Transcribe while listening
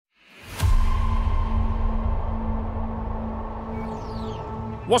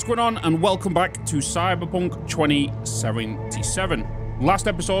What's going on, and welcome back to Cyberpunk 2077. Last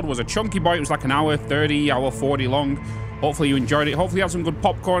episode was a chunky boy. It was like an hour 30, hour 40 long. Hopefully you enjoyed it. Hopefully you had some good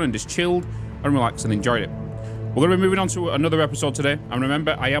popcorn and just chilled and relaxed and enjoyed it. We're going to be moving on to another episode today. And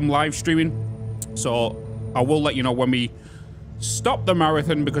remember, I am live streaming, so I will let you know when we stop the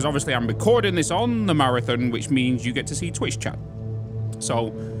marathon, because obviously I'm recording this on the marathon, which means you get to see Twitch chat.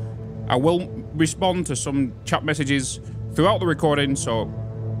 So I will respond to some chat messages throughout the recording, so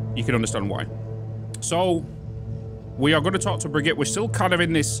you can understand why. So we are going to talk to Brigitte. We're still kind of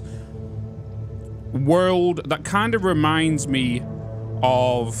in this world that kind of reminds me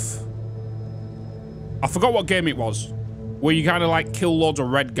of, I forgot what game it was, where you kind of like kill loads of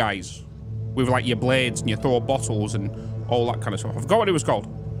red guys with like your blades and you throw bottles and all that kind of stuff. I forgot what it was called.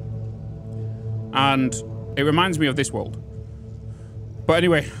 And it reminds me of this world. But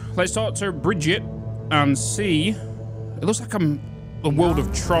anyway, let's talk to Brigitte and see. It looks like I'm the world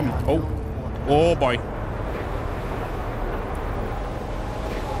of Tron. Oh boy.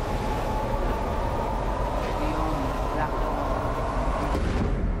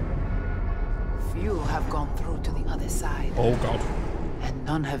 Few have gone through to the other side. Oh god. And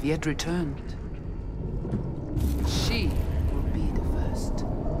none have yet returned. She will be the first.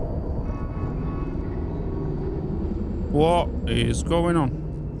 What is going on?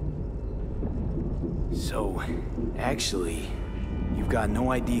 So, actually, you've got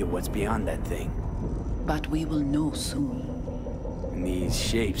no idea what's beyond that thing. But we will know soon. And these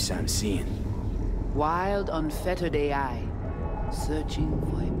shapes I'm seeing. Wild, unfettered AI, searching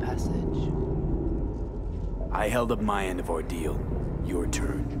for a passage. I held up my end of our deal. Your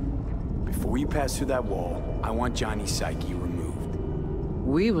turn. Before you pass through that wall, I want Johnny's psyche removed.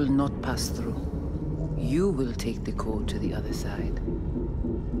 We will not pass through. You will take the code to the other side.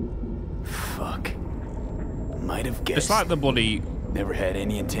 Fuck. Might have guessed. It's like the bloody... Never had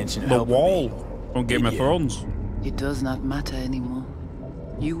any intention of the helping wall me. from Game of Thrones. It does not matter anymore.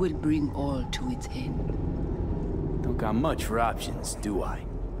 You will bring all to its end. Don't got much for options, do I?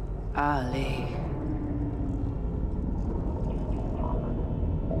 Ale.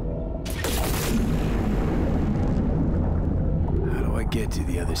 How do I get to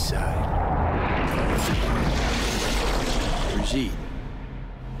the other side? Brigitte.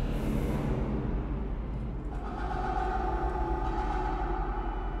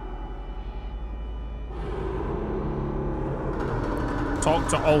 Talk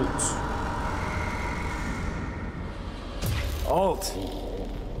to Alt. Alt.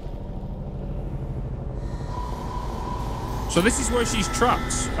 So this is where she's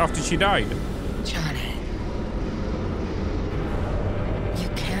trapped after she died. Johnny, you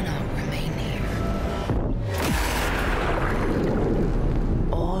cannot remain here.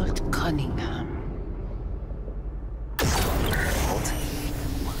 Alt Cunningham. Alt.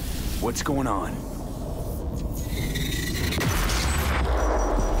 What's going on?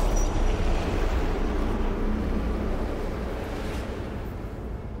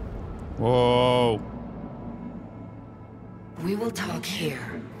 Whoa. We will talk here.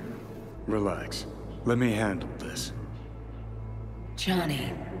 Relax. Let me handle this.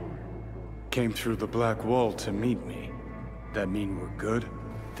 Johnny, Came through the black wall to meet me. That mean we're good?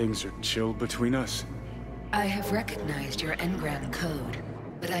 Things are chill between us? I have recognized your engram code,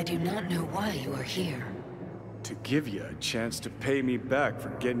 but I do not know why you are here. To give you a chance to pay me back for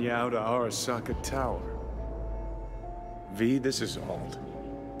getting you out of Arasaka Tower. V, this is Alt.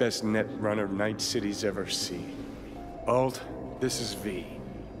 Best net runner Night City's ever seen. Alt, this is V.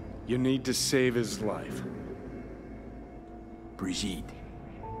 You need to save his life. Brigitte.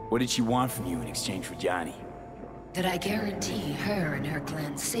 What did she want from you in exchange for Johnny? That I guarantee her and her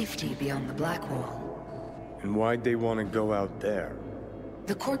clan's safety beyond the Black Wall. And why'd they want to go out there?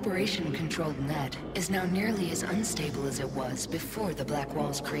 The corporation-controlled net is now nearly as unstable as it was before the Black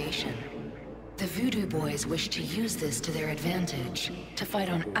Wall's creation. The Voodoo Boys wish to use this to their advantage, to fight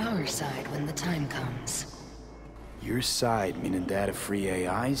on our side when the time comes. Your side meaning that of free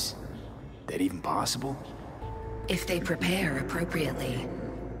AIs? That even possible? If they prepare appropriately.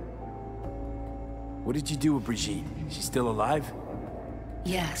 What did you do with Brigitte? She's still alive?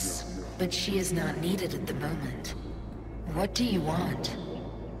 Yes, but she is not needed at the moment. What do you want?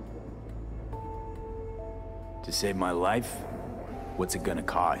 To save my life? What's it gonna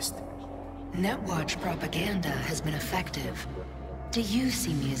cost? Netwatch propaganda has been effective. Do you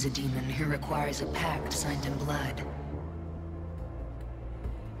see me as a demon who requires a pact signed in blood?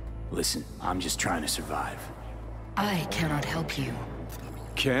 Listen, I'm just trying to survive. I cannot help you.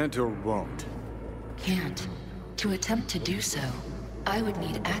 Can't or won't? Can't. To attempt to do so, I would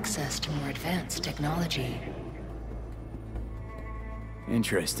need access to more advanced technology.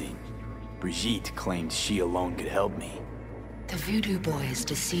 Interesting. Brigitte claimed she alone could help me. The Voodoo Boys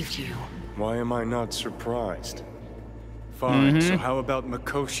deceived you. Why am I not surprised? Fine, so how about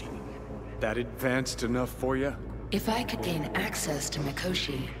Mikoshi? That advanced enough for you? If I could gain access to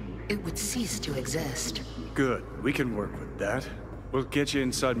Mikoshi, it would cease to exist. Good, we can work with that. We'll get you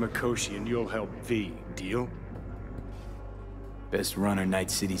inside Mikoshi and you'll help V, deal? Best runner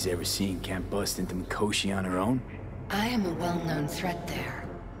Night City's ever seen can't bust into Mikoshi on her own? I am a well-known threat there.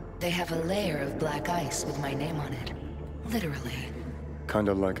 They have a layer of black ice with my name on it. Literally.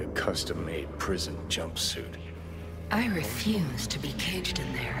 Kinda like a custom-made prison jumpsuit. I refuse to be caged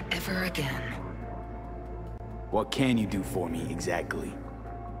in there ever again. What can you do for me, exactly?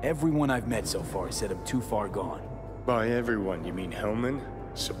 Everyone I've met so far said I'm too far gone. By everyone, you mean Hellman?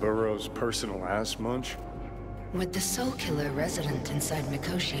 Saburo's personal ass munch? With the Soul Killer resident inside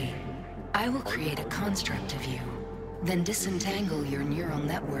Mikoshi, I will create a construct of you, then disentangle your neural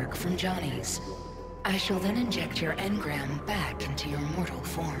network from Johnny's. I shall then inject your engram back into your mortal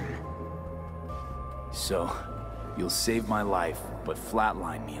form. So, you'll save my life, but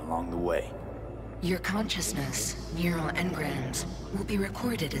flatline me along the way. Your consciousness, neural engrams, will be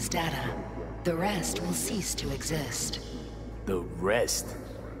recorded as data. The rest will cease to exist. The rest?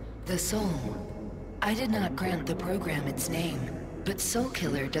 The soul. I did not grant the program its name, but Soul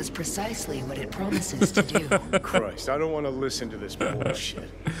Killer does precisely what it promises to do. Christ, I don't want to listen to this bullshit.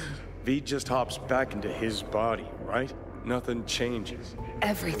 V just hops back into his body, right? Nothing changes.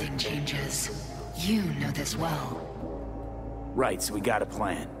 Everything changes. You know this well. Right, so we got a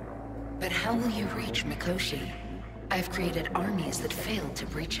plan. But how will you reach Mikoshi? I've created armies that failed to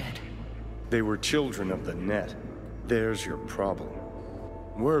breach it. They were children of the net. There's your problem.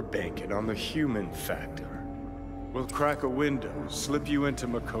 We're banking on the human factor. We'll crack a window, slip you into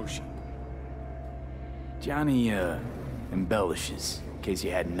Mikoshi. Johnny, embellishes, in case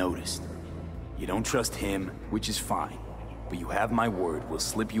you hadn't noticed. You don't trust him, which is fine. But you have my word, we'll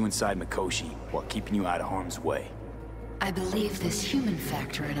slip you inside Mikoshi while keeping you out of harm's way. I believe this human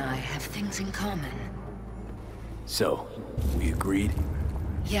factor and I have things in common. So, we agreed?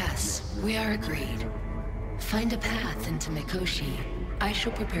 Yes, we are agreed. Find a path into Mikoshi. I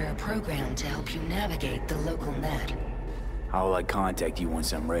shall prepare a program to help you navigate the local net. How will I contact you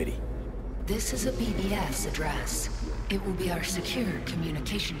once I'm ready? This is a BBS address. It will be our secure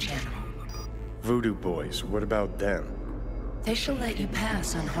communication channel. Voodoo Boys, what about them? They shall let you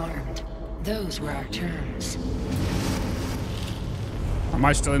pass unharmed. Those were our terms. Am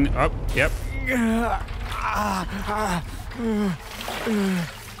I still in? Oh, yep.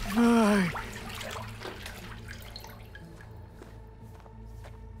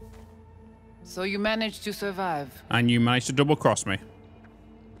 So you managed to survive. And you managed to double cross me.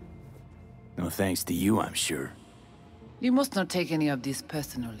 No thanks to you, I'm sure. You must not take any of this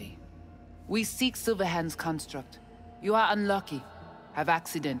personally. We seek Silverhand's construct. You are unlucky. Have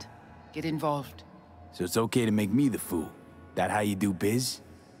accident. Get involved. So it's okay to make me the fool? That how you do biz?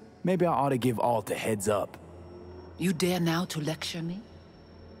 Maybe I ought to give Alt a heads up. You dare now to lecture me?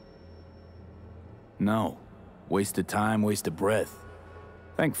 No. Waste of time, waste of breath.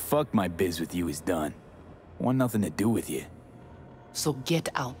 Thank fuck my biz with you is done. Want nothing to do with you. So get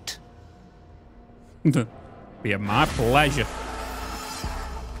out. Be my pleasure.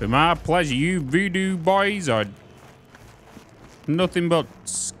 Be my pleasure. You Voodoo Boys are nothing but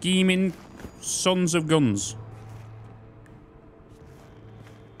scheming sons of guns.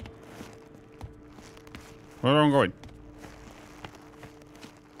 Where am I going?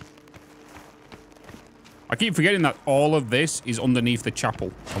 I keep forgetting that all of this is underneath the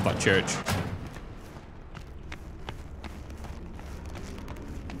chapel of that church.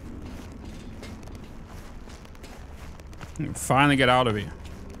 Finally get out of here.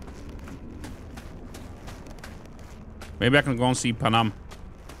 Maybe I can go and see Panam.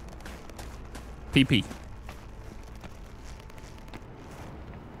 PP.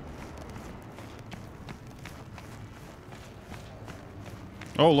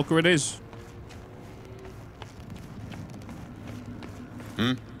 Oh, look who it is.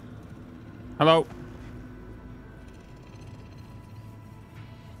 Hello.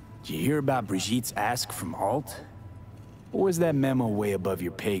 Did you hear about Brigitte's ask from Alt? Or was that memo way above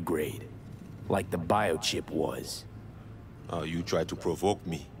your pay grade? Like the biochip was? You try to provoke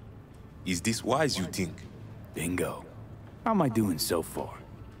me. Is this wise, you think? Bingo. How am I doing so far?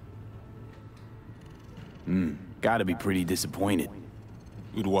 Gotta be pretty disappointed.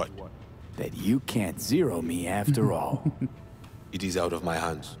 With what? That you can't zero me after all. It is out of my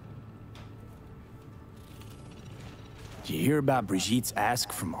hands. Did you hear about Brigitte's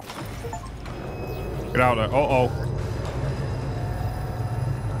ask from Alt? Get out of there. Uh-oh.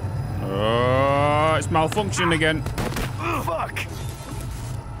 Oh, it's malfunctioned again. Fuck!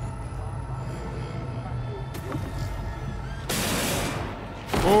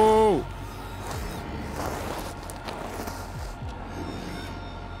 Oh!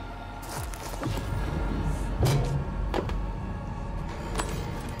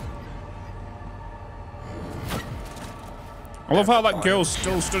 I love how that girl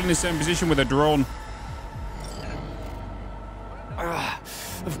still stood in the same position with a drone.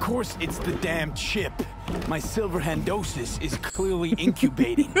 Of course it's the damn chip. My silverhandosis is clearly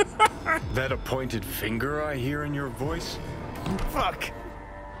incubating. That a pointed finger I hear in your voice? Fuck!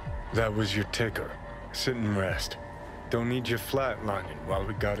 That was your ticker. Sit and rest. Don't need you flatlining while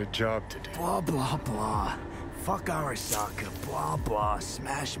we got a job to do. Blah, blah, blah. Fuck Arasaka. Blah, blah.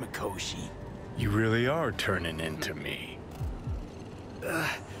 Smash Mikoshi. You really are turning into me.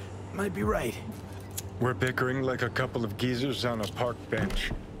 Might be right. We're bickering like a couple of geezers on a park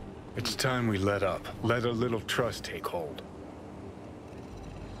bench. It's time we let up. Let a little trust take hold.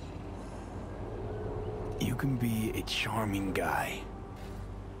 You can be a charming guy.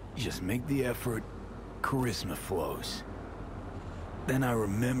 Just make the effort, charisma flows. Then I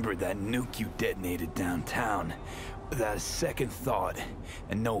remembered that nuke you detonated downtown, without a second thought,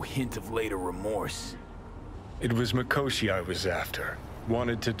 and no hint of later remorse. It was Mikoshi I was after.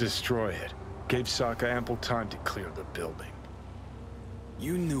 Wanted to destroy it. Gave Sokka ample time to clear the building.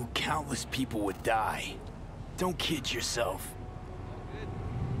 You knew countless people would die. Don't kid yourself.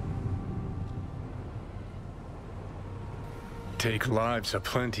 Take lives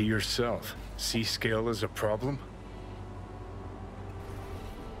aplenty yourself. See scale as a problem?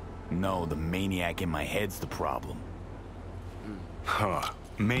 No, the maniac in my head's the problem. Huh.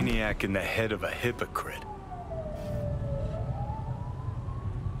 Maniac in the head of a hypocrite.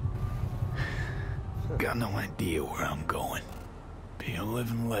 Got no idea where I'm going. Be a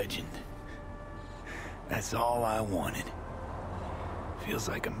living legend. That's all I wanted. Feels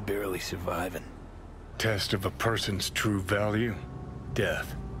like I'm barely surviving. Test of a person's true value?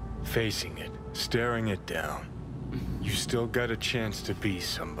 Death. Facing it. Staring it down. You still got a chance to be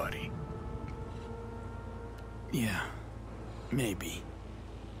somebody. Yeah. Maybe.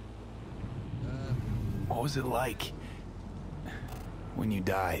 What was it like when you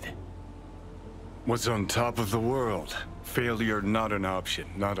died? Was on top of the world. Failure not an option,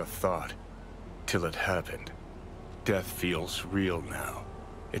 not a thought. Till it happened. Death feels real now.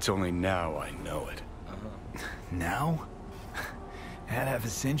 It's only now I know it. Now? Had half a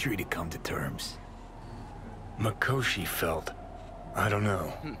century to come to terms. Mikoshi felt, I don't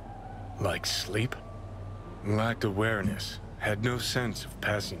know, like sleep? Lacked awareness, had no sense of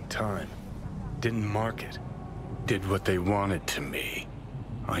passing time. Didn't mark it. Did what they wanted to me.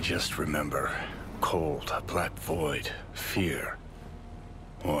 I just remember cold, a black void, fear.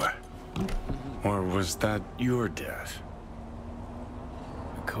 Or was that your death?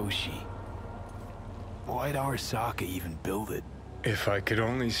 Mikoshi. Why'd Arasaka even build it? If I could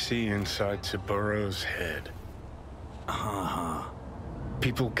only see inside Saburo's head.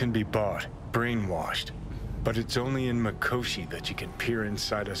 People can be bought, brainwashed. But it's only in Mikoshi that you can peer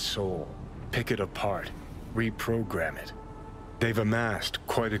inside a soul, pick it apart, reprogram it. They've amassed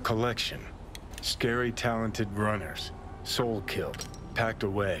quite a collection. Scary, talented runners, soul-killed, packed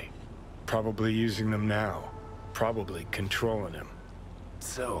away. Probably using them now, probably controlling them.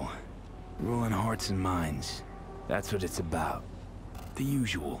 So, ruling hearts and minds. That's what it's about. The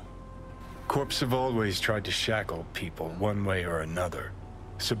usual. Corps have always tried to shackle people one way or another.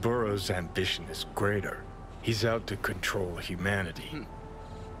 Saburo's ambition is greater. He's out to control humanity.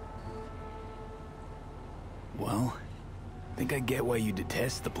 Well, I think I get why you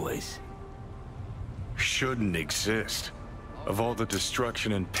detest the place. Shouldn't exist. Of all the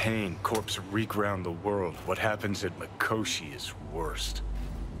destruction and pain Corps wreak round the world, what happens at Mikoshi is worst.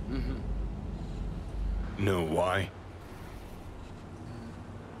 Know why?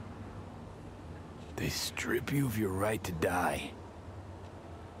 They strip you of your right to die.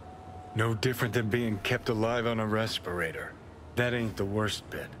 No different than being kept alive on a respirator. That ain't the worst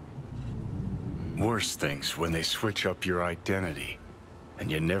bit. Worst things when they switch up your identity,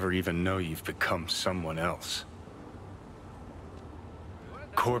 and you never even know you've become someone else.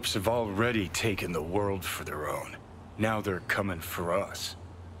 Corps have already taken the world for their own. Now they're coming for us.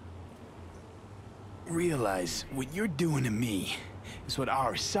 Realize what you're doing to me is what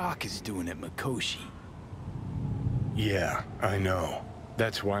Arasaka's doing at Mikoshi. Yeah, I know.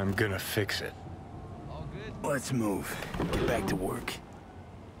 That's why I'm gonna fix it. Let's move. Get back to work.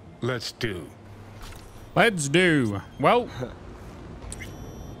 Let's do. Let's do. Well,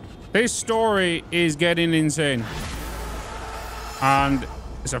 this story is getting insane. And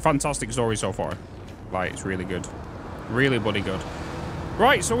It's a fantastic story so far. Like, it's really good. Really bloody good.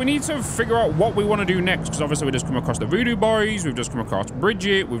 Right, so we need to figure out what we want to do next, because obviously we just come across the Voodoo Boys, we've just come across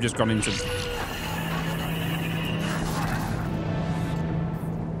Bridget, we've just gone into...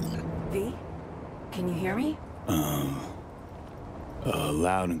 V? Can you hear me?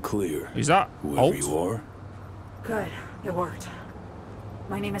 Loud and clear. Is that Whoever Alt? you are? Good, it worked.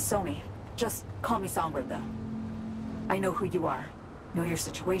 My name is Somi. Just call me Songbird, though. I know who you are. Know your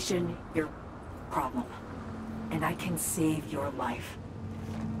situation, your problem. And I can save your life.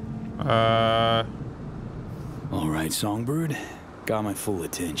 All right, Songbird. Got my full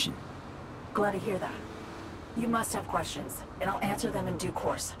attention. Glad to hear that. You must have questions, and I'll answer them in due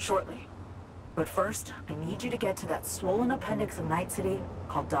course, shortly. But first, I need you to get to that swollen appendix of Night City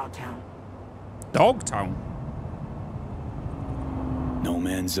called Dogtown. Dogtown? No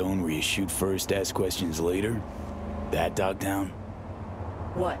man's zone where you shoot first, ask questions later? That Dogtown?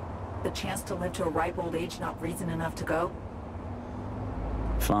 What? The chance to live to a ripe old age, not reason enough to go?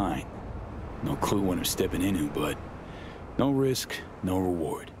 Fine. No clue what I'm stepping into, but no risk, no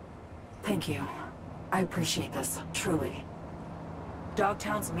reward. Thank you. I appreciate this, truly.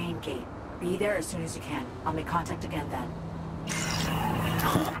 Dogtown's main gate. Be there as soon as you can. I'll make contact again then.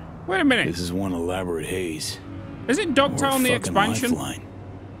 Wait a minute. This is one elaborate haze. Isn't Dogtown the expansion? Lifeline.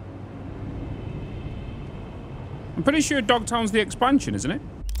 I'm pretty sure Dogtown's the expansion, isn't it?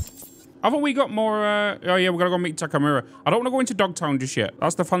 Haven't we got more, oh yeah, we're gonna go meet Takamura. I don't want to go into Dogtown just yet.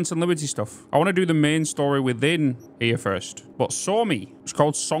 That's the Phantom Liberty stuff. I want to do the main story within here first. But Somi, it's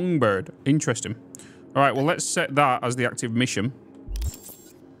called Songbird. Interesting. All right, well, let's set that as the active mission,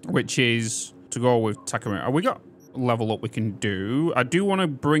 which is to go with Takamura. We got level up we can do. I do want to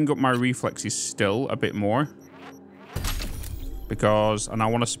bring up my reflexes still a bit more, because, and I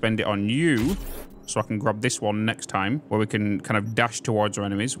want to spend it on you, so I can grab this one next time, where we can kind of dash towards our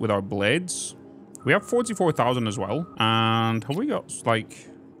enemies with our blades. We have 44,000 as well. And have we got, like...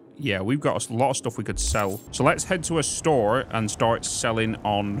 Yeah, we've got a lot of stuff we could sell. So let's head to a store and start selling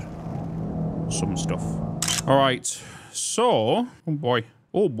on some stuff. All right. So... Oh, boy.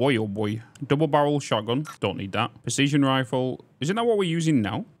 Oh, boy, oh, boy. Double barrel shotgun. Don't need that. Precision rifle. Isn't that what we're using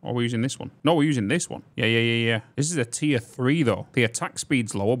now? Or are we using this one? No, we're using this one. Yeah. This is a tier 3, though. The attack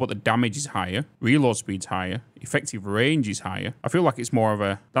speed's lower, but the damage is higher. Reload speed's higher. Effective range is higher. I feel like it's more of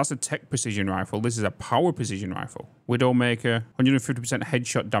a... That's a tech precision rifle. This is a power precision rifle. Widowmaker. 150%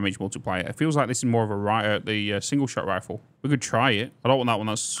 headshot damage multiplier. It feels like this is more of a single shot rifle. We could try it. I don't want that one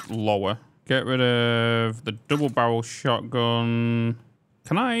that's lower. Get rid of the double barrel shotgun...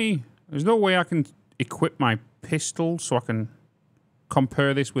 Can I... There's no way I can equip my pistol so I can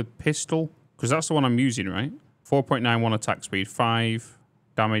compare this with pistol? Because that's the one I'm using, right? 4.91 attack speed, 5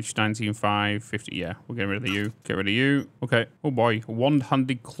 damage, 19.5, 50. Yeah, we're getting rid of you. Get rid of you. Okay. Oh boy.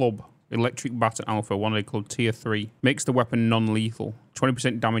 One-handed club. Electric baton alpha. One-handed club tier 3. Makes the weapon non-lethal.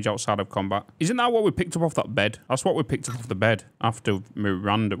 20% damage outside of combat. Isn't that what we picked up off that bed? That's what we picked up off the bed after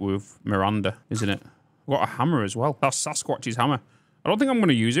Miranda, isn't it? We've got a hammer as well. That's Sasquatch's hammer. I don't think I'm going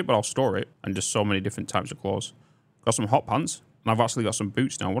to use it, but I'll store it. And just so many different types of claws. Got some hot pants. And I've actually got some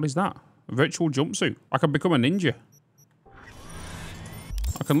boots now. What is that? A virtual jumpsuit. I can become a ninja.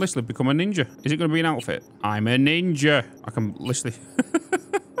 I can literally become a ninja. Is it going to be an outfit? I'm a ninja. I can literally...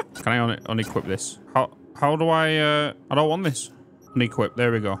 Can I unequip this? How do I... I don't want this. Unequip.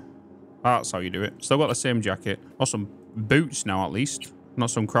 There we go. That's how you do it. Still got the same jacket. Got some boots now, at least.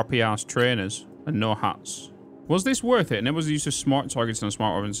 Not some crappy-ass trainers. And no hats. Was this worth it? And it was used to smart targets and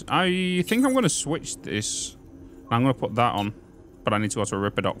smart weapons. I think I'm going to switch this. I'm going to put that on. But I need to go to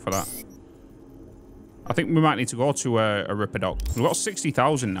a Ripperdoc for that. I think we might need to go to a Ripperdoc. We've got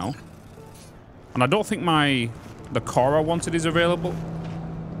 60,000 now. And I don't think the car I wanted is available.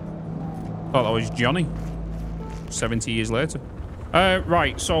 Thought that was Johnny. 70 years later.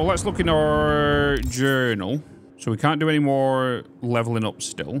 Right, so let's look in our journal. So we can't do any more leveling up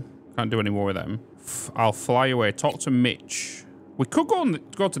still. Can't do any more with them. I'll fly away. Talk to Mitch. We could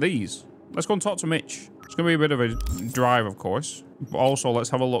go to these. Let's go and talk to Mitch. It's going to be a bit of a drive, of course. But also, let's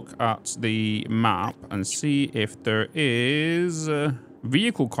have a look at the map and see if there is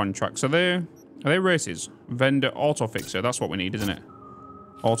vehicle contracts. Are they races? Vendor auto fixer. That's what we need, isn't it?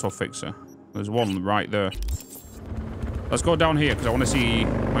 Auto fixer. There's one right there. Let's go down here because I want to see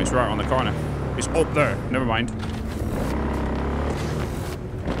when it's right on the corner. It's up there. Never mind.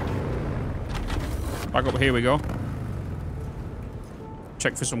 Back up here we go.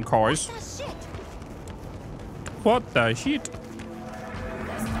 Check for some cars. What the shit?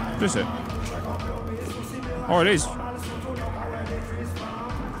 What is it? Oh, it is.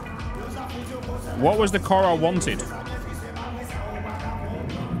 What was the car I wanted?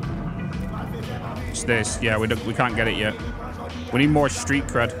 What's this? Yeah, we can't get it yet. We need more street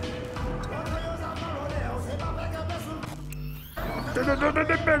cred.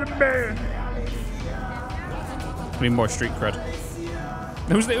 We need more street cred.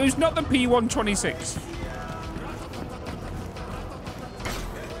 It was not the P126.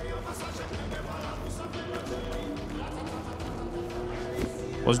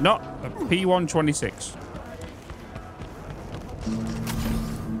 Was not a P126.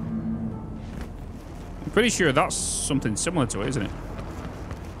 I'm pretty sure that's something similar to it, isn't it?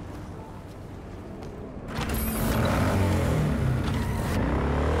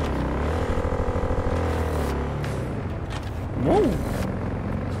 Whoa.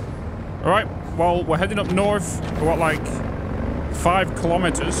 Alright, well, we're heading up north. We've got like 5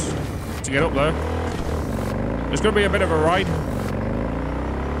 kilometers to get up there. It's going to be a bit of a ride.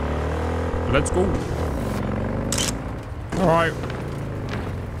 Let's go. Alright.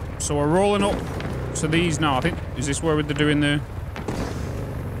 So we're rolling up to these now. I think, is this where they're doing the...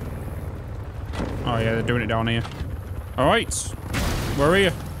 Oh yeah, they're doing it down here. Alright. We're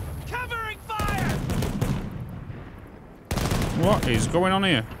here. Covering fire! What is going on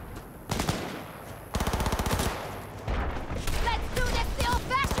here? Let's do this the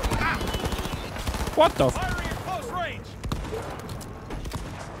old-fashioned way! What the f... Firing at close range!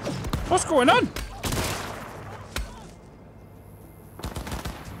 What's going on?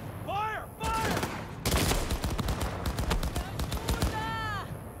 Fire! Fire!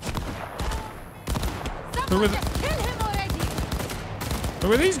 Who are, Just kill him already!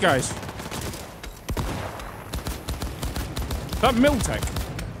 who are these guys? That Miltech.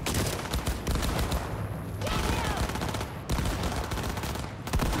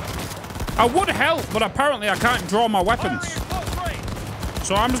 I would help, but apparently I can't draw my weapons.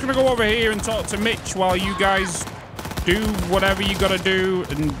 So I'm just gonna go over here and talk to Mitch while you guys do whatever you gotta do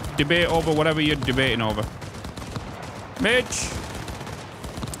and debate over whatever you're debating over. Mitch,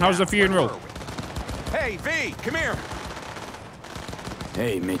 how's the funeral? Hey, V, come here.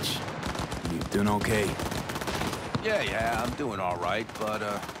 Hey, Mitch. You doing okay? Yeah, I'm doing all right, but,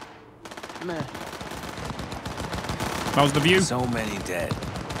 meh. How's the view? So many dead.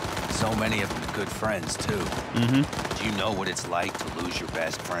 So many of them good friends, too. Mm-hmm. Do you know what it's like to lose your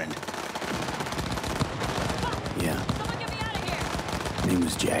best friend? Yeah. Someone get me out of here! Name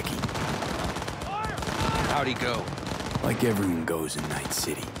was Jackie. How'd he go? Like everyone goes in Night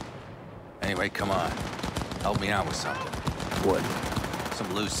City. Anyway, come on. Help me out with something. What?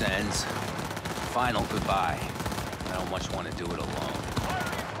 Some loose ends. Final goodbye. I don't much want to do it alone.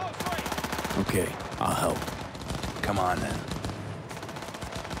 Okay, I'll help. Come on, then.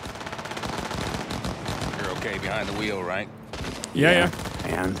 You're okay behind the wheel, right? Yeah.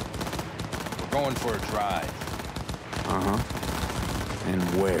 And? We're going for a drive. Uh-huh. And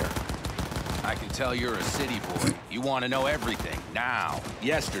where? I can tell you're a city boy. You want to know everything. Now.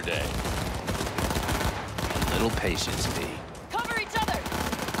 Yesterday. A little patience, V. Cover each other!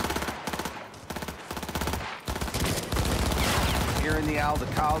 Here in the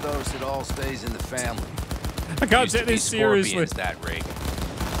Aldecaldos, it all stays in the family. I can't Used to take be this seriously. Scorpion's that rig.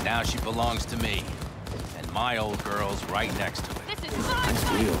 Now she belongs to me. And my old girl's right next to it. This is my Nice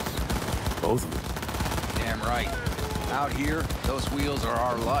fight! wheels. Both of them. Damn right. Out here, those wheels are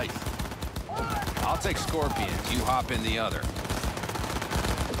our life. I'll take Scorpions. You hop in the other.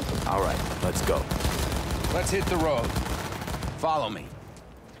 All right, let's go. Let's hit the road. Follow me.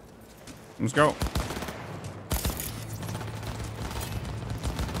 Let's go.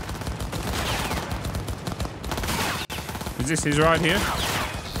 Is this his ride here?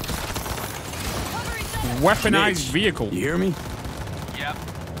 Cover each other! Weaponized Mitch, vehicle. You hear me? Yep.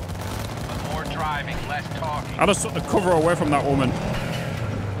 But more driving, less talking. I just took the cover away from that woman.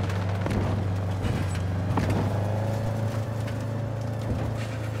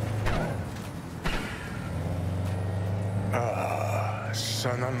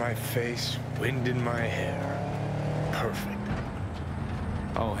 Sun on my face, wind in my hair. Perfect.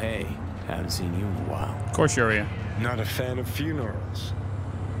 Oh, hey. Haven't seen you in a while. Of course you're here. Not a fan of funerals.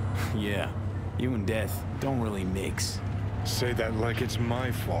 Yeah. You and death don't really mix. Say that like it's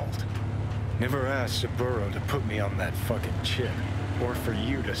my fault. Never asked Saburo to put me on that fucking chip, or for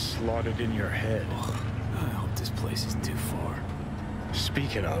you to slot it in your head. Ugh, I hope this place is too far.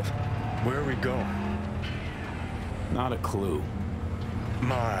 Speaking of, where are we going? Not a clue.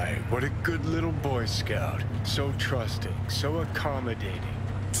 My, what a good little Boy Scout. So trusting, so accommodating.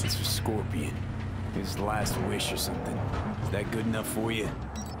 It's for Scorpion. His last wish or something. Is that good enough for you?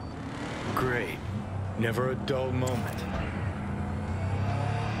 Great. Never a dull moment.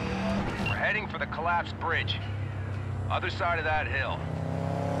 We're heading for the collapsed bridge. Other side of that hill.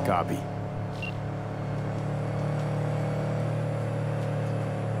 Copy.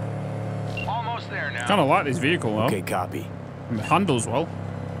 there now. Kind of like this vehicle, though. Okay, copy. And it handles well.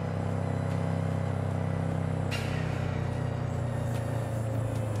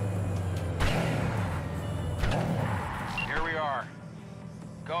 Here we are.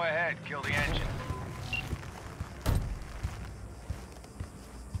 Go ahead, kill the engine.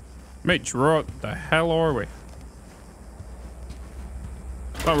 Mitch, what the hell are we?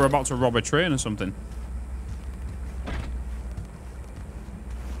 I thought we were about to rob a train or something.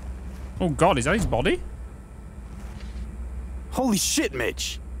 Oh god, is that his body? Holy shit,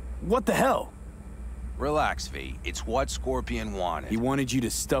 Mitch. What the hell? Relax, V. It's what Scorpion wanted. He wanted you to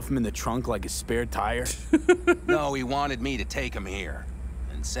stuff him in the trunk like a spare tire? No, he wanted me to take him here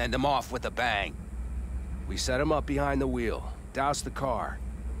and send him off with a bang. We set him up behind the wheel, douse the car,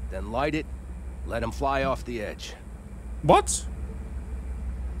 then light it, let him fly off the edge. What?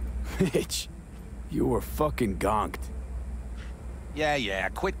 Mitch, you were fucking gonked. Yeah,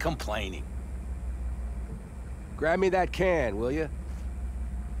 quit complaining. Grab me that can, will you?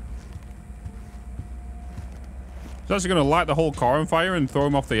 He's actually going to light the whole car on fire and throw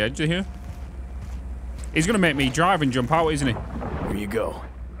him off the edge of here. He's going to make me drive and jump out, isn't he? Here you go.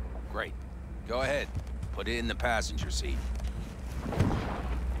 Great. Go ahead. Put it in the passenger seat.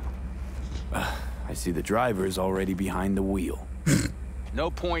 I see the driver is already behind the wheel. No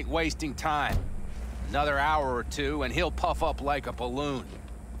point wasting time. Another hour or two and he'll puff up like a balloon.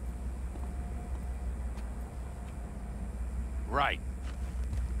 Right.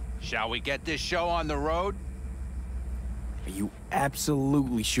 Shall we get this show on the road? Are you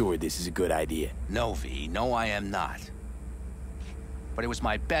absolutely sure this is a good idea? No, V. No, I am not. But it was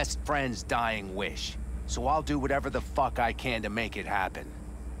my best friend's dying wish. So I'll do whatever the fuck I can to make it happen.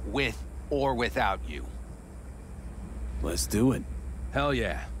 With or without you. Let's do it. Hell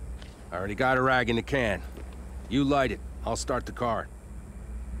yeah. I already got a rag in the can. You light it. I'll start the car.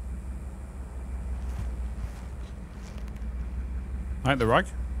 Light the rag.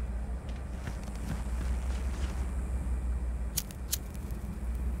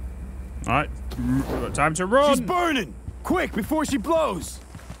 Alright. Time to run. She's burning! Quick, before she blows!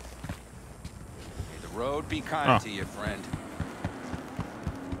 May the road be kind to you, friend.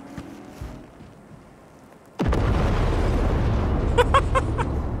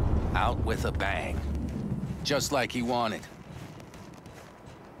 Out with a bang. Just like he wanted.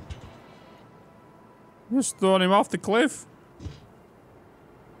 Just throwing him off the cliff.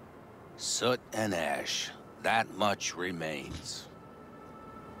 Soot and ash. That much remains.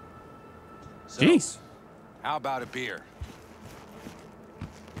 So, Jeez. how about a beer?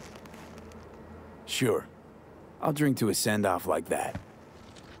 Sure. I'll drink to a send-off like that.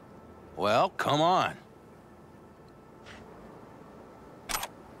 Well, come on.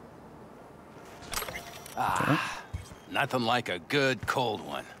 Ah, nothing like a good cold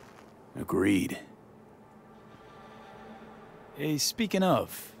one. Agreed. Hey, speaking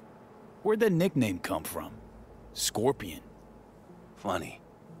of, where'd that nickname come from? Scorpion. Funny.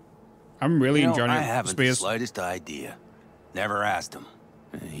 I'm really enjoying it. I haven't the Spears. slightest idea. Never asked him.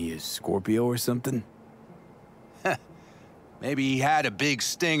 He is Scorpio or something? Maybe he had a big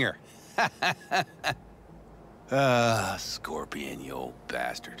stinger. Scorpion, you old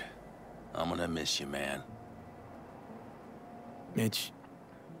bastard. I'm gonna miss you, man. Mitch,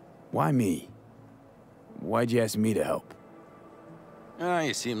 why me? Why'd you ask me to help?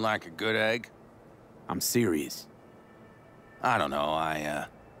 You seem like a good egg. I'm serious. I don't know,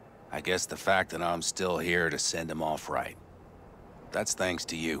 I guess the fact that I'm still here to send him off right. That's thanks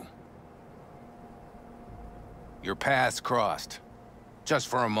to you. Your paths crossed. Just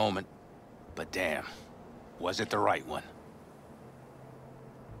for a moment. But damn, was it the right one?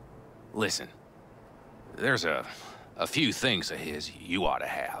 Listen, there's a few things of his you ought to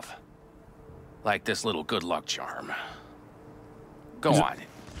have. Like this little good luck charm. Go on.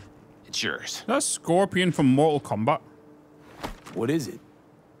 It's yours. That's Scorpion from Mortal Kombat. What is it?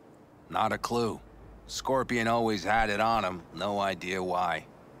 Not a clue. Scorpion always had it on him. No idea why.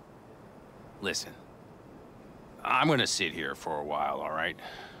 Listen. I'm gonna sit here for a while, all right?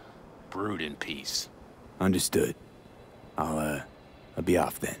 Brood in peace. Understood. I'll be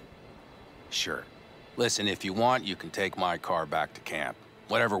off then. Sure. Listen, if you want, you can take my car back to camp.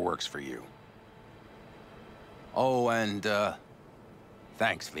 Whatever works for you. Oh, and,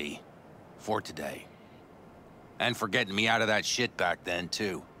 thanks, V. For today. And for getting me out of that shit back then,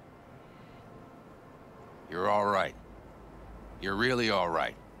 too. You're all right. You're really all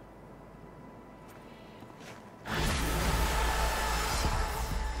right.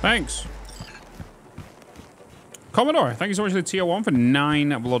 Thanks. Commodore, thank you so much for the tier 1 for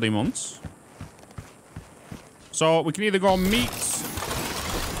 9 bloody months. So we can either go meet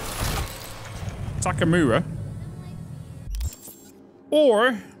Takamura.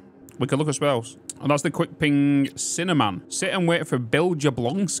 Or we could look at spells. And that's the quick ping Cinnamon. Sit and wait for Bill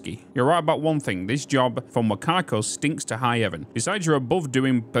Jablonski. You're right about one thing. This job from Wakako stinks to high heaven. Besides, you're above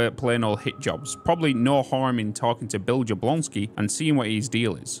doing plain old hit jobs. Probably no harm in talking to Bill Jablonski and seeing what his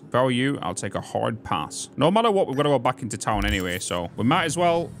deal is. If I were you, I'll take a hard pass. No matter what, we've got to go back into town anyway, so we might as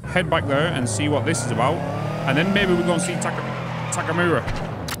well head back there and see what this is about. And then maybe we're going to see Takamura.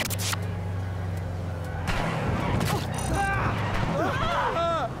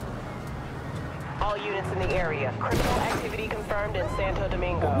 In the area. Criminal activity confirmed in Santo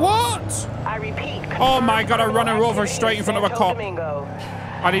Domingo. What? I repeat. Oh my god, I ran her over straight in front of a cop.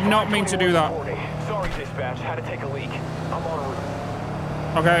 I did not mean to do that. Sorry, dispatch. Had to take a leak. I'm on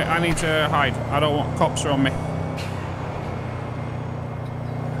route. Okay, I need to hide. I don't want cops around me.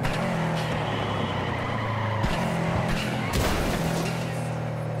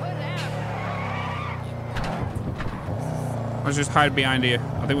 Let's just hide behind here.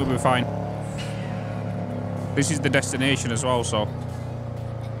 I think we'll be fine. This is the destination as well, so.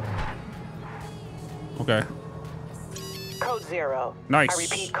 Okay. Code 0. Nice. I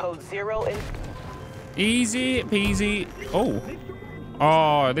repeat, code 0 in... Easy peasy. Oh.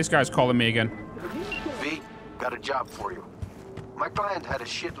 Oh, this guy's calling me again. V, got a job for you. My client had a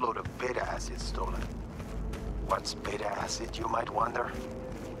shitload of beta acid stolen. What's beta acid, you might wonder?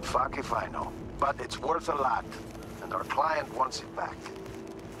 Fuck if I know. But it's worth a lot, and our client wants it back.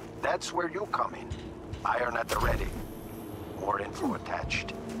 That's where you come in. Iron at the ready. More info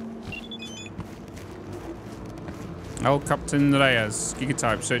attached. El Captain Reyes.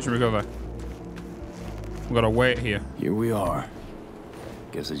 Gigatype. Search and recover. We gotta wait here. Here we are.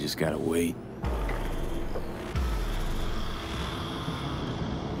 Guess I just gotta wait.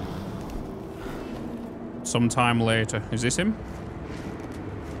 Sometime later. Is this him?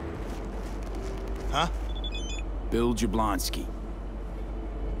 Huh? Bill Jablonski.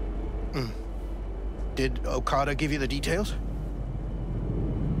 Did Okada give you the details?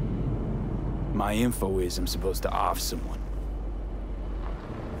 My info is I'm supposed to off someone.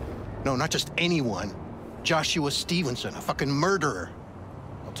 No, not just anyone. Joshua Stevenson, a fucking murderer.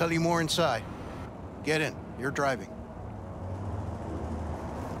 I'll tell you more inside. Get in. You're driving.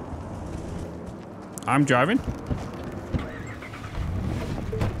 I'm driving.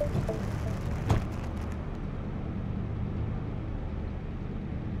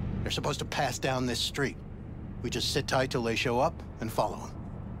 They're supposed to pass down this street. We just sit tight till they show up and follow them.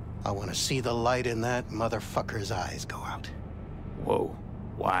 I want to see the light in that motherfucker's eyes go out. Whoa.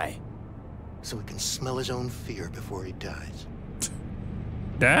 Why? So he can smell his own fear before he dies.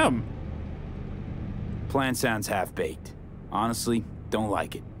 Damn. Plan sounds half-baked. Honestly, don't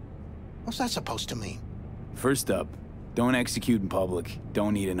like it. What's that supposed to mean? First up, don't execute in public.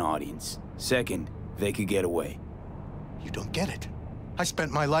 Don't need an audience. Second, they could get away. You don't get it. I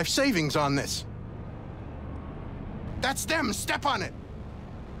spent my life savings on this. That's them. Step on it.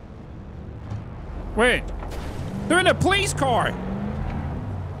 Wait. They're in a police car.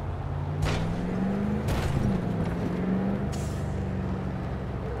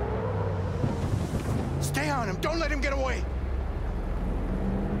 Stay on him. Don't let him get away.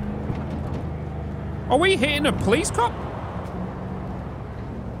 Are we hitting a police cop?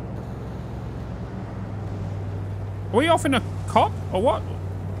 Are we offing a cop or what?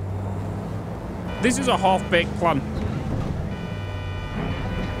 This is a half-baked plan.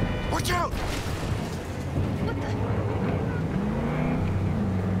 Watch out!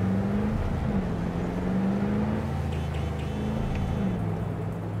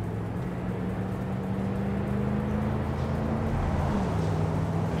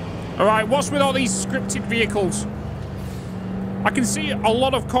 All right, what's with all these scripted vehicles? I can see a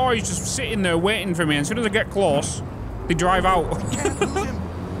lot of cars just sitting there waiting for me, and as soon as I get close, they drive out.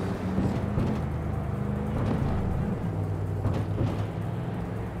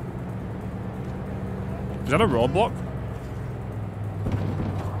 Is that a roadblock?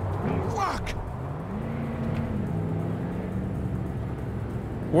 Fuck!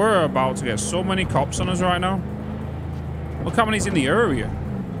 We're about to get so many cops on us right now. Look how many's in the area.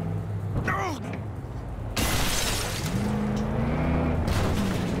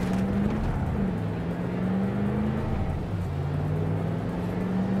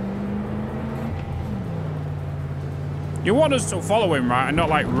 You want us to follow him, right? And not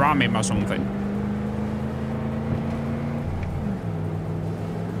like ram him or something.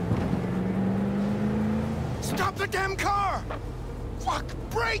 Stop the damn car! Fuck!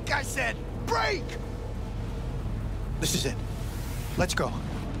 Brake, I said! Brake! This is it. Let's go.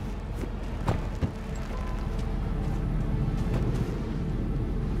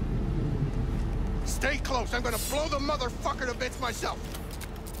 Stay close. I'm gonna blow the motherfucker to bits myself.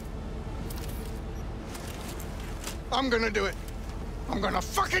 I'm gonna do it. I'm gonna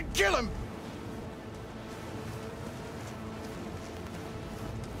fucking kill him.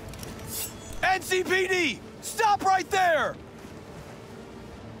 NCPD! Stop right there!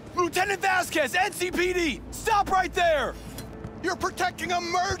 Lieutenant Vasquez, NCPD! Stop right there! You're protecting a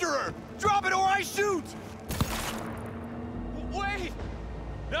murderer! Drop it or I shoot! Wait!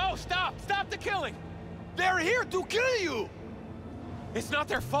 No, stop! Stop the killing! They're here to kill you! It's not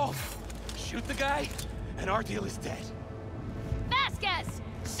their fault. Shoot the guy, and our deal is dead. Vasquez!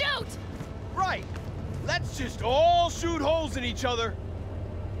 Shoot! Right. Let's just all shoot holes in each other.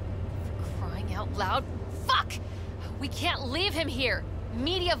 Crying out loud. Fuck! We can't leave him here.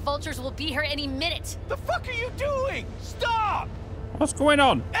 Media vultures will be here any minute. The fuck are you doing? Stop! What's going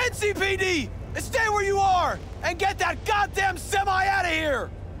on? NCPD! Stay where you are! And get that goddamn semi out of here!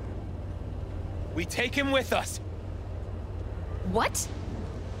 We take him with us. What?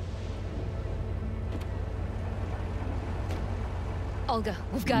 Olga,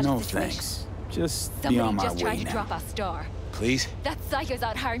 we've got no a situation. thanks. Just Somebody be on my just tried way to now. drop our star. Please? That psycho's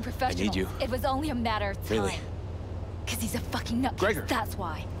out hiring professionals. you. It was only a matter of time. Really? Cause he's a fucking nutcase, Gregor. that's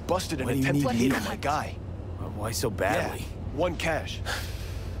why. Busted an What do you attempted need hit me on to my do? guy. Why so badly? Yeah. 1 cash.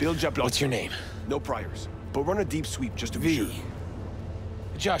 Bill Jablonski. What's your name? No priors. But run a deep sweep just to be sure.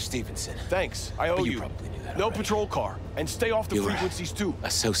 Josh Stevenson. Thanks. I owe But you. you probably knew that No already. patrol car. And stay off the You're frequencies too.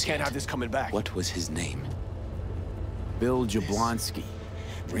 Associate. Can't have this coming back. What was his name? Bill Jablonski.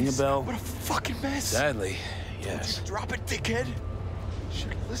 Ring a bell? What a fucking mess. Sadly, yes. Drop it, dickhead.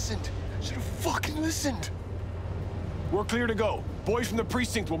 Should've listened. Should've fucking listened. We're clear to go. Boys from the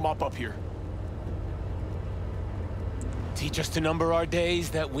precinct will mop up here. Teach us to number our days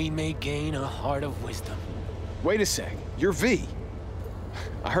that we may gain a heart of wisdom. Wait a sec. You're V.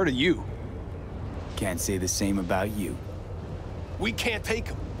 I heard of you. Can't say the same about you. We can't take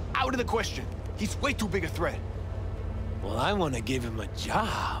him. Out of the question. He's way too big a threat. Well, I want to give him a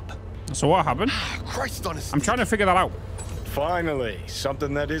job. So what happened? Christ on his I'm trying to figure that out. Finally,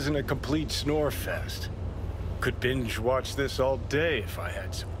 something that isn't a complete snore fest. Could binge watch this all day if I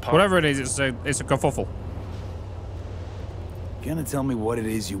had some pop. Whatever it is, it's a kerfuffle. Gonna tell me what it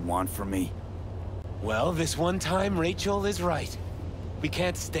is you want from me? Well, this one time, Rachel is right. We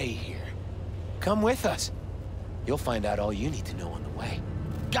can't stay here. Come with us. You'll find out all you need to know on the way.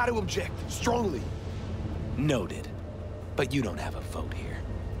 Got to object. Strongly. Noted. But you don't have a vote here.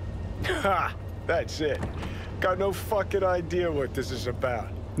 Ha! That's it. Got no fucking idea what this is about.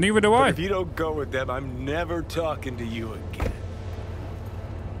 Neither do But I. if you don't go with them, I'm never talking to you again.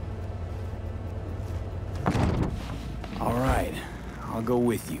 All right, I'll go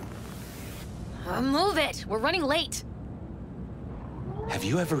with you. Move it! We're running late. Have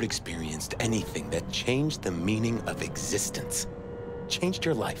you ever experienced anything that changed the meaning of existence? Changed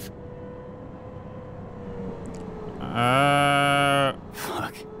your life?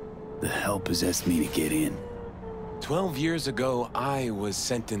 Fuck. The hell possessed me to get in? 12 years ago, I was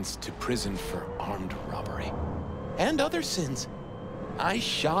sentenced to prison for armed robbery. And other sins. I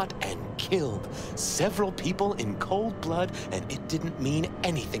shot and killed several people in cold blood, and it didn't mean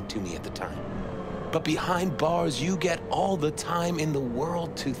anything to me at the time. But behind bars, you get all the time in the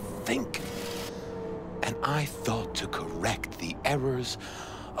world to think. And I thought to correct the errors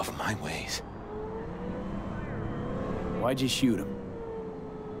of my ways. Why'd you shoot him?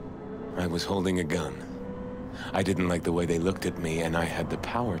 I was holding a gun. I didn't like the way they looked at me, and I had the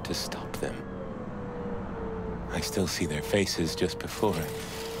power to stop them. I still see their faces just before.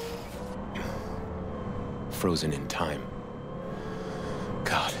 Frozen in time.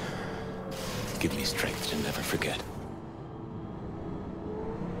 God, give me strength to never forget.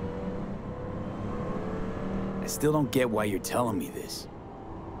 I still don't get why you're telling me this.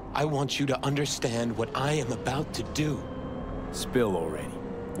 I want you to understand what I am about to do. Spill already.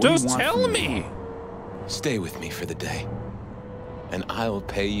 What Just do you want tell from me. Stay with me for the day, and I'll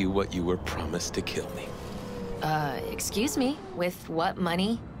pay you what you were promised to kill me. Excuse me? With what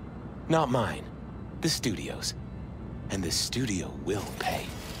money? Not mine. The studio's. And the studio will pay.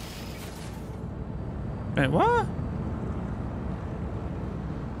 Wait, what?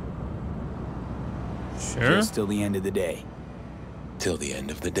 Sure. Just till the end of the day. Till the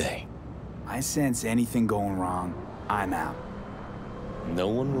end of the day. I sense anything going wrong, I'm out. No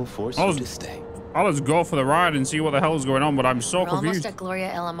one will force you to stay. I'll just go for the ride and see what the hell is going on, but I'm so We're almost confused. at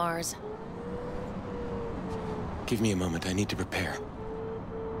Gloria LMR's. Give me a moment. I need to prepare.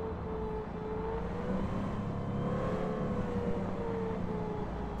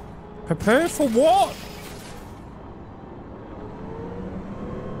 Prepare for what?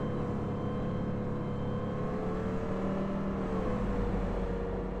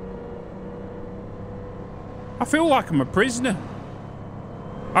 I feel like I'm a prisoner.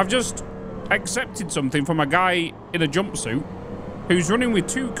 I've just accepted something from a guy in a jumpsuit who's running with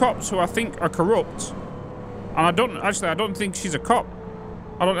 2 cops who I think are corrupt. And I don't think she's a cop.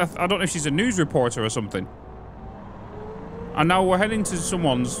 I don't know if she's a news reporter or something. And now we're heading to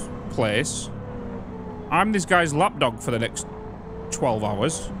someone's place. I'm this guy's lapdog for the next 12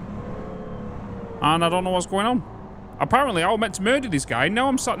 hours. And I don't know what's going on. Apparently, I was meant to murder this guy. Now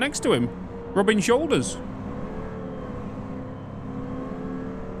I'm sat next to him, rubbing shoulders.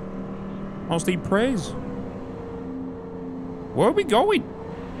 Must he praise? Where are we going?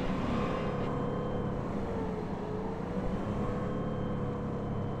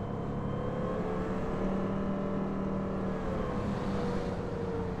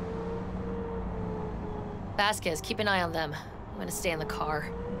 Vasquez, keep an eye on them. I'm gonna stay in the car.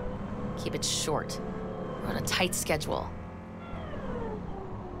 Keep it short. We're on a tight schedule.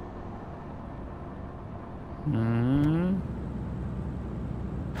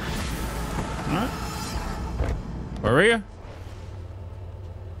 Alright. Where are you?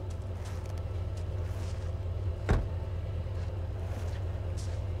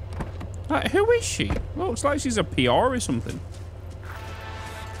 Who is she? Looks like she's a PR or something.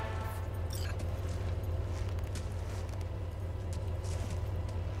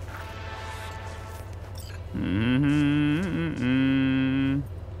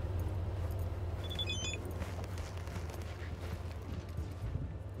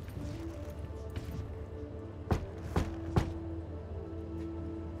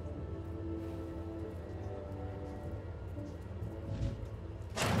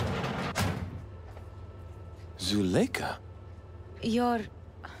 Zuleika? You're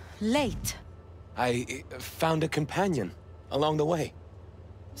late. I found a companion along the way.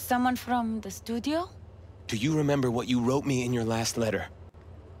 Someone from the studio? Do you remember what you wrote me in your last letter?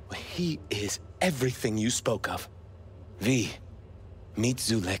 He is everything you spoke of. V, meet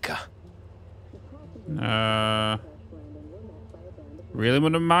Zuleika. Really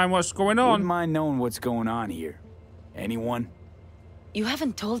wouldn't mind what's going on. Wouldn't mind knowing what's going on here. Anyone? You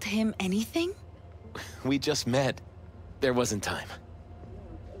haven't told him anything? We just met. There wasn't time.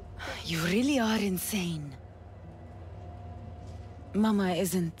 You really are insane. Mama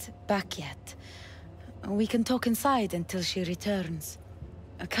isn't back yet. We can talk inside until she returns.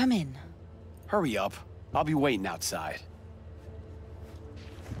 Come in. Hurry up. I'll be waiting outside.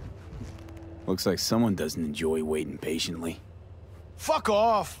 Looks like someone doesn't enjoy waiting patiently. Fuck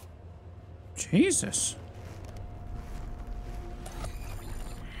off! Jesus.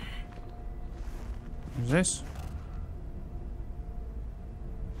 What's this?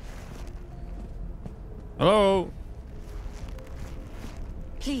 Hello?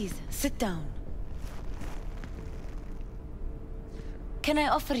 Please, sit down. Can I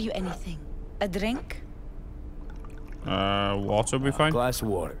offer you anything? A drink? Water will be fine. Glass of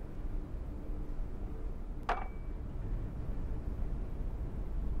water.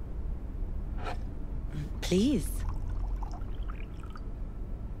 Please.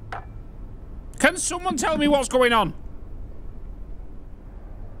 Can someone tell me what's going on?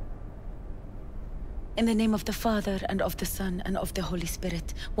 In the name of the Father, and of the Son, and of the Holy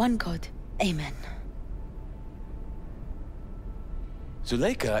Spirit, one God. Amen.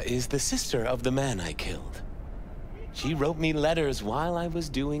 Zuleika is the sister of the man I killed. She wrote me letters while I was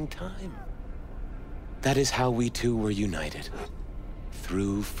doing time. That is how we two were united.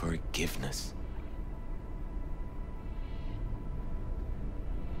 Through forgiveness.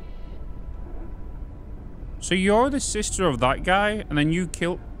 So you're the sister of that guy, and then you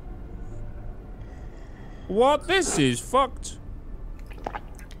killed... What? This is fucked.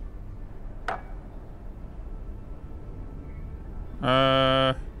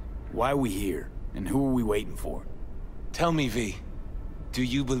 Why are we here? And who are we waiting for? Tell me, V. Do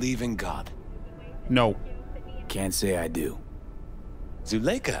you believe in God? No. Can't say I do.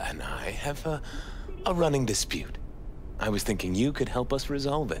 Zuleika and I have a running dispute. I was thinking you could help us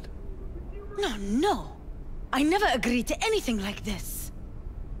resolve it. No. I never agreed to anything like this.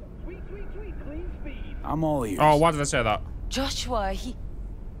 I'm all ears. Oh, why did I say that? Joshua, he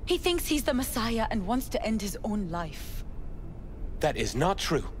thinks he's the Messiah and wants to end his own life. That is not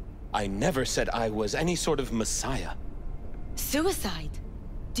true. I never said I was any sort of Messiah. Suicide?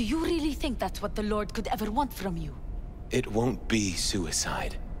 Do you really think that's what the Lord could ever want from you? It won't be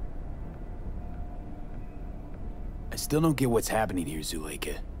suicide. I still don't get what's happening here,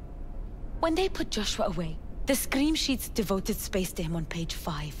 Zuleika. When they put Joshua away, the scream sheets devoted space to him on page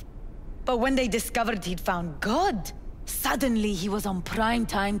 5. But when they discovered he'd found God, suddenly he was on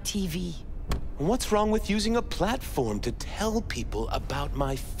primetime TV. What's wrong with using a platform to tell people about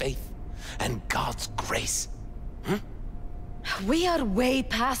my faith and God's grace? We are way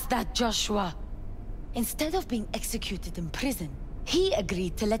past that, Joshua. Instead of being executed in prison, he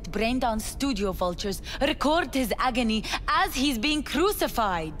agreed to let Braindown's studio vultures record his agony as he's being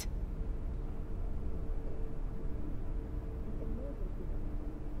crucified.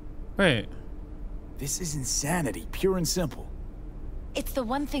 Wait. This is insanity, pure and simple. It's the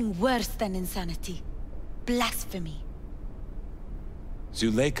one thing worse than insanity. Blasphemy.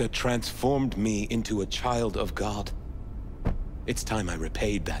 Zuleika transformed me into a child of God. It's time I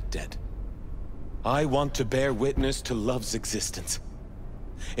repaid that debt. I want to bear witness to love's existence,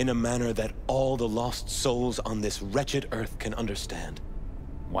 in a manner that all the lost souls on this wretched earth can understand.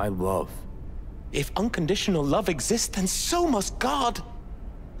 Why love? If unconditional love exists, then so must God.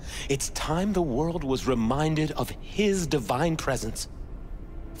 It's time the world was reminded of His divine presence.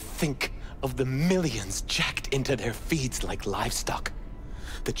 Think of the millions jacked into their feeds like livestock.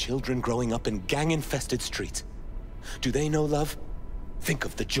 The children growing up in gang-infested streets. Do they know love? Think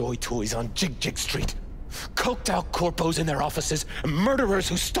of the joy toys on Jig Jig Street. Coked-out corpos in their offices, and murderers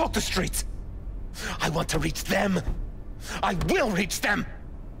who stalk the streets. I want to reach them. I will reach them!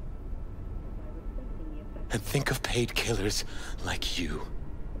 And think of paid killers like you,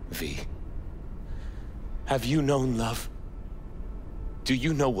 V. Have you known love? Do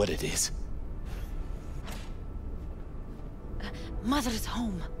you know what it is? Mother's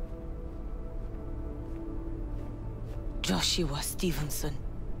home. Joshua Stevenson.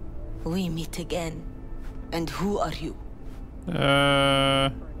 We meet again. And who are you?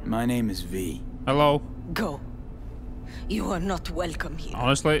 My name is V. Hello. Go. You are not welcome here.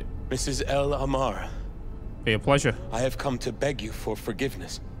 Honestly. Mrs. El Amar. Be a pleasure. I have come to beg you for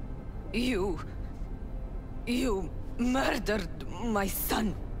forgiveness. You murdered my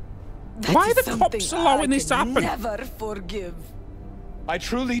son. Why are the cops allowing this to happen? Never forgive. I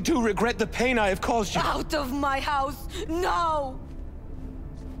truly do regret the pain I have caused you. Out of my house, now!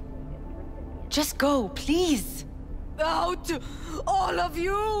 Just go, please. Out, all of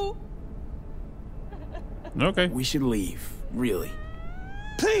you! Okay. We should leave, really.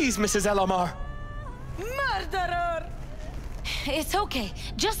 Please, Mrs. El Amar. Murderer! It's okay,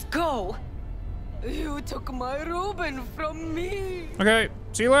 just go. You took my Reuben from me. Okay,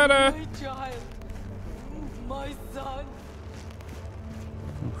 see you later. My child, my son.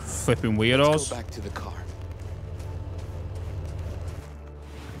 Flipping weirdos. Let's go back to the car.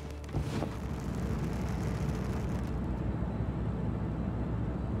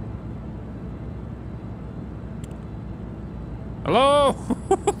 Hello?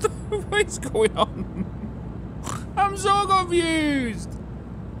 What is going on? I'm so confused.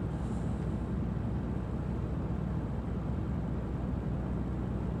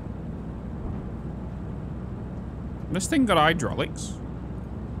 This thing got hydraulics.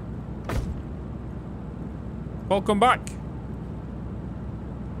 Welcome back.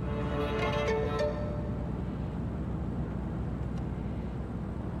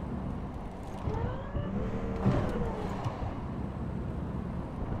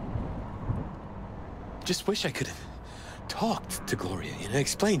 Just wish I could have talked to Gloria and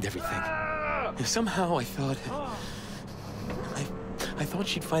explained everything. If somehow I thought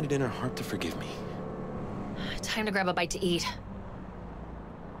she'd find it in her heart to forgive me. Time to grab a bite to eat.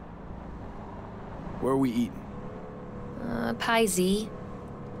 Where are we eating? Pie Z.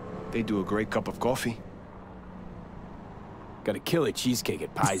 They do a great cup of coffee. Got a killer cheesecake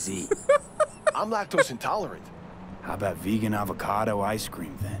at Pie Z. I'm lactose intolerant. How about vegan avocado ice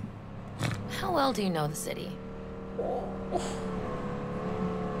cream then? How well do you know the city? You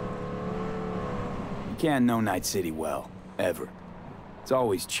can't know Night City well, ever. It's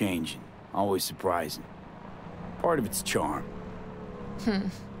always changing, always surprising. Part of its charm.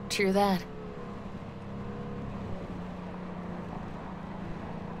 True that.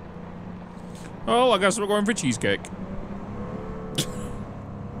 Well, I guess we're going for cheesecake.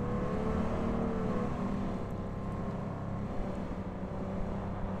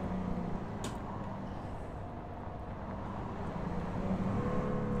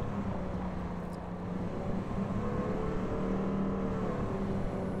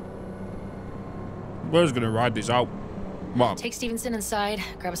 We're just gonna ride this out. Mom. Take Stevenson inside,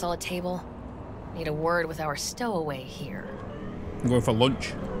 grab us all a table. Need a word with our stowaway here. I'm going for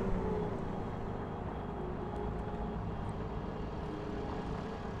lunch.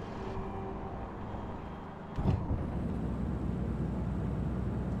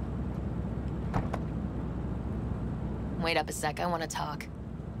 Wait up a sec, I want to talk.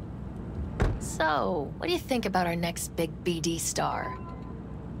 So, what do you think about our next big BD star?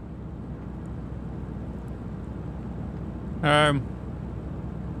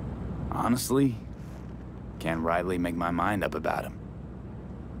 Honestly, Can't rightly make my mind up about him.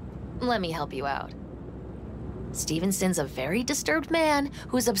 Let me help you out. Stevenson's a very disturbed man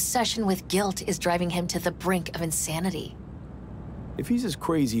whose obsession with guilt is driving him to the brink of insanity. If he's as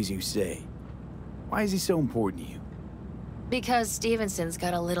crazy as you say, why is he so important to you? Because Stevenson's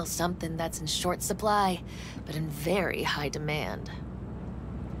got a little something that's in short supply, but in very high demand.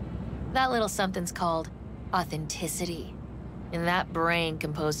 That little something's called authenticity. And that brain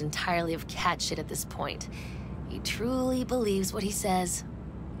composed entirely of cat shit at this point. He truly believes what he says.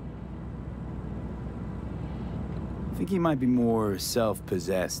 I think he might be more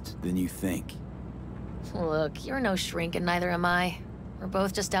self-possessed than you think. Look, you're no shrink and neither am I. We're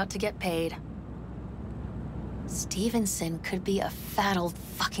both just out to get paid. Stevenson could be a fat old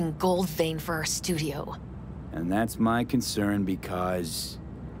fucking gold vein for our studio. And that's my concern because...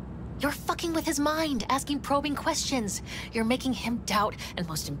 You're fucking with his mind, asking probing questions. You're making him doubt, and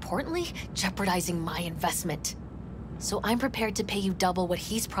most importantly, jeopardizing my investment. So I'm prepared to pay you double what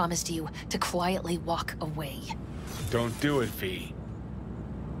he's promised you to quietly walk away. Don't do it, V.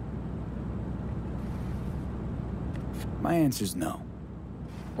 My answer's no.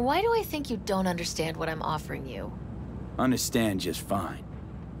 Why do I think you don't understand what I'm offering you? Understand just fine.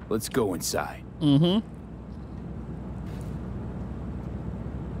 Let's go inside. Mm-hmm.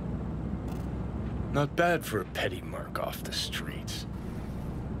 Not bad for a petty merc off the streets.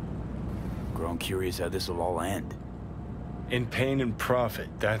 Grown curious how this'll all end. In pain and profit,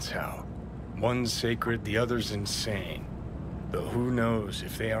 that's how. One's sacred, the other's insane. Though who knows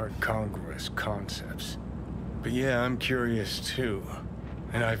if they aren't congruous concepts. But yeah, I'm curious too.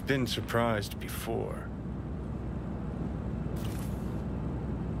 And I've been surprised before.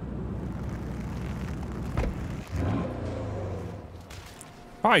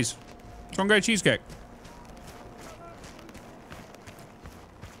 Pies. Go and get a cheesecake.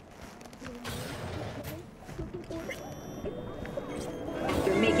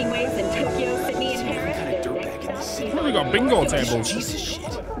 They're making waves in Tokyo, Sydney, and Paris. Oh, we got bingo tables. Piece of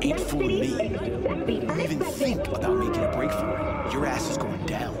shit ain't fooling me. Don't even think about making a break for it. Your ass is going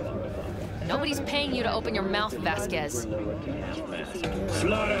down. Nobody's paying you to open your mouth, Vasquez.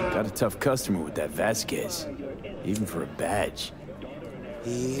 Got a tough customer with that Vasquez. Even for a badge.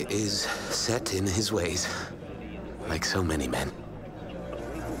 He is set in his ways. Like so many men.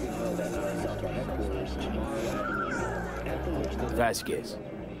 Vasquez.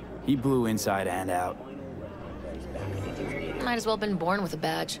 He blew inside and out. Might as well have been born with a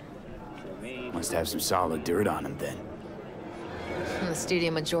badge. Must have some solid dirt on him then. And the studio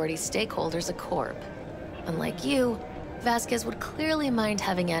majority stakeholder's a corp. Unlike you, Vasquez would clearly mind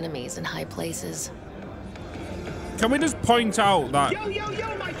having enemies in high places. Can we just point out that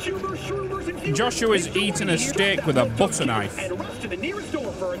Joshua is eating a steak with a butter knife?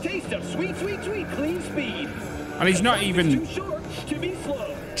 And he's not even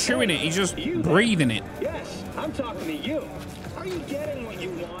chewing it, he's just breathing it. Yes, I'm talking to you. Are you getting what you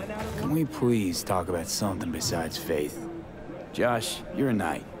want out of life? Can we please talk about something besides faith? Josh, you're a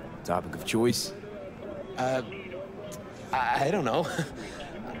knight. Topic of choice? I don't know.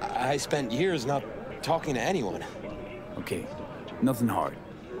 I spent years not talking to anyone. Okay, nothing hard.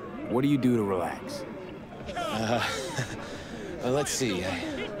 What do you do to relax? Well, let's see.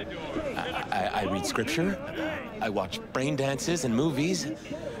 I read scripture. I watch brain dances and movies.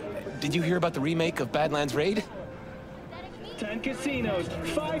 Did you hear about the remake of Badlands Raid? 10 casinos,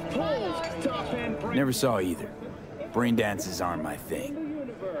 5 pools, top end. Never saw either. Brain dances aren't my thing.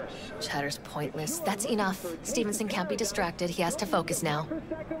 Chatter's pointless. That's enough. Stevenson can't be distracted. He has to focus now.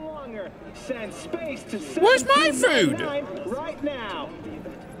 Where's my food? Right now.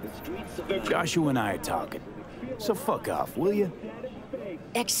 Joshua and I are talking. So fuck off, will you?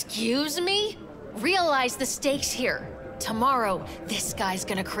 Excuse me? Realize the stakes here. Tomorrow, this guy's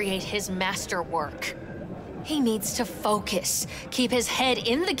gonna create his masterwork. He needs to focus, keep his head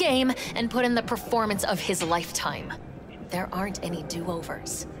in the game, and put in the performance of his lifetime. There aren't any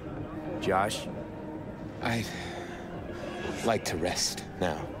do-overs. Josh? I'd like to rest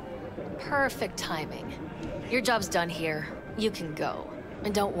now. Perfect timing. Your job's done here. You can go.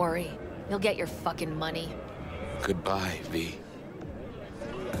 And don't worry, you'll get your fucking money. Goodbye, V.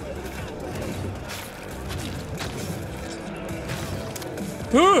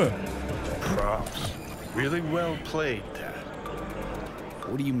 Props. Really well played, Dad.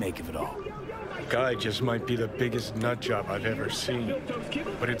 What do you make of it all? Guy just might be the biggest nut job I've ever seen,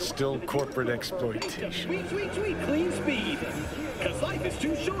 but it's still corporate exploitation. Sweet, clean speed. Because life is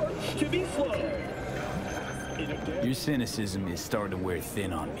too short to be slow. Your cynicism is starting to wear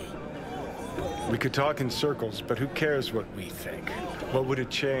thin on me. We could talk in circles, but who cares what we think? What would it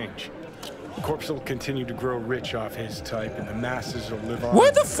change? Corpse will continue to grow rich off his type, and the masses will live on.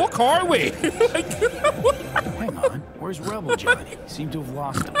 Where the fuck are we? Hang on, where's Rebel Johnny? Seem to have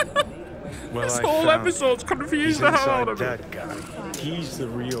lost him. Well, This I whole found episode's confused the hell out of me. that guy. He's the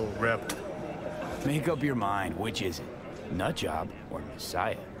real rebel. Make up your mind, which is it? Nutjob or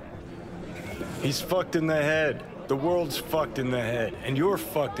Messiah? He's fucked in the head. The world's fucked in the head. And you're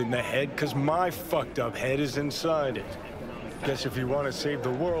fucked in the head because my fucked up head is inside it. Guess if you want to save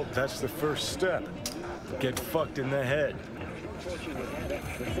the world, that's the first step. Get fucked in the head.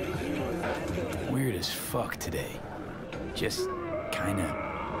 Weird as fuck today. Just kinda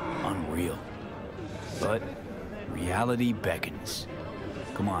unreal. But reality beckons.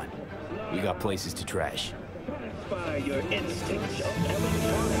 Come on, we got places to trash. By your instincts of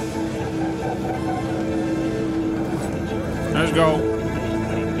electronics. Let's go.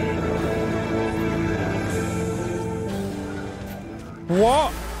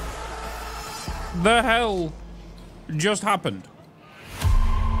 What the hell just happened?